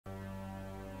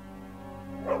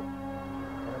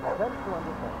to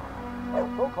understand.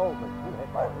 The so-called machine head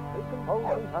virus is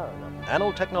composed entirely of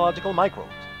nanotechnological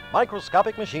microbes,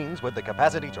 microscopic machines with the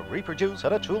capacity to reproduce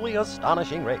at a truly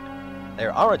astonishing rate.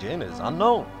 Their origin is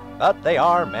unknown, but they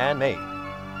are man-made.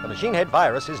 The machine head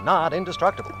virus is not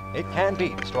indestructible. It can be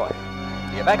destroyed.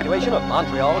 The evacuation of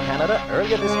Montreal, Canada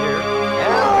earlier this year,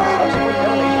 and the subsequent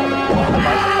detonation of the small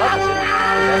device above the city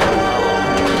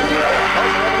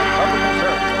of the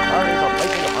concern the authorities are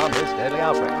placing upon this deadly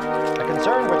outbreak. A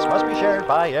concern which must be shared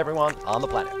by everyone on the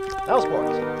planet. Now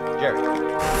sports. Jerry.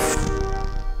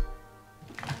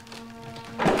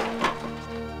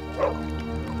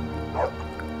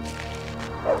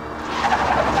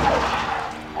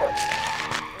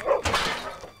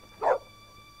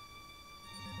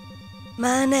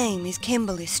 My name is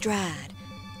Kimberly Stride,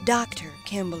 Dr.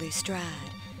 Kimberly Stride.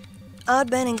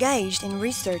 I'd been engaged in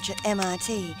research at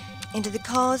MIT into the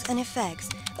cause and effects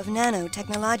of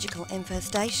nanotechnological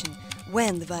infestation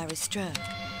when the virus struck.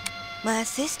 My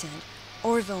assistant,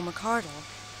 Orville McCardle,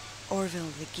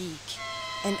 Orville the Geek,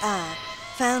 and I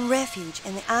found refuge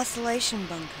in the isolation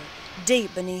bunker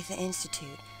deep beneath the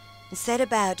Institute and set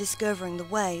about discovering the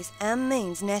ways and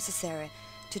means necessary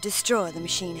to destroy the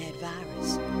machine head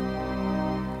virus.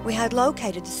 We had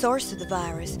located the source of the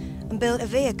virus and built a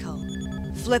vehicle,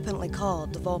 flippantly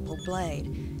called the Vorpal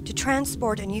Blade, to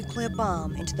transport a nuclear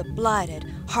bomb into the blighted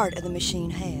heart of the machine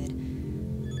head.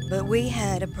 But we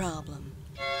had a problem.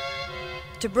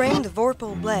 To bring the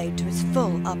Vorpal Blade to its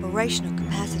full operational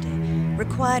capacity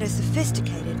required a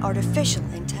sophisticated artificial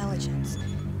intelligence.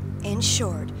 In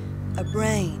short, a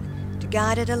brain to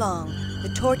guide it along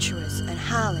the tortuous and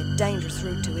highly dangerous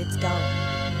route to its goal.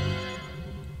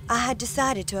 I had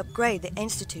decided to upgrade the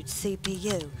Institute's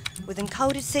CPU with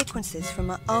encoded sequences from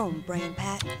my own brain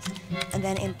patents, and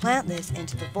then implant this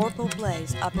into the Vorpal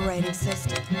Blade's operating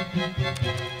system.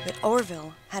 But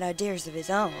Orville had ideas of his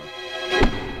own.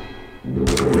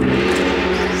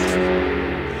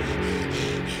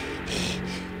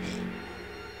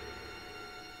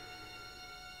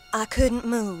 I couldn't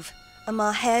move, and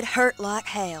my head hurt like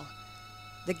hell.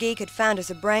 The geek had found us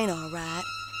a brain all right.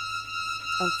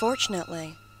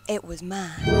 Unfortunately, it was mine.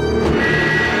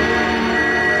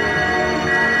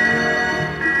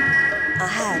 I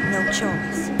had no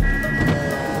choice.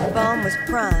 The bomb was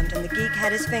primed and the geek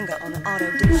had his finger on the auto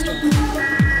destruct.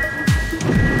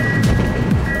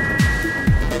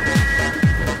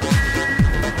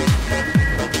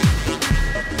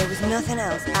 There was nothing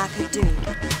else I could do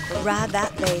but ride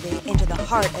that baby into the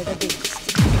heart of the beast.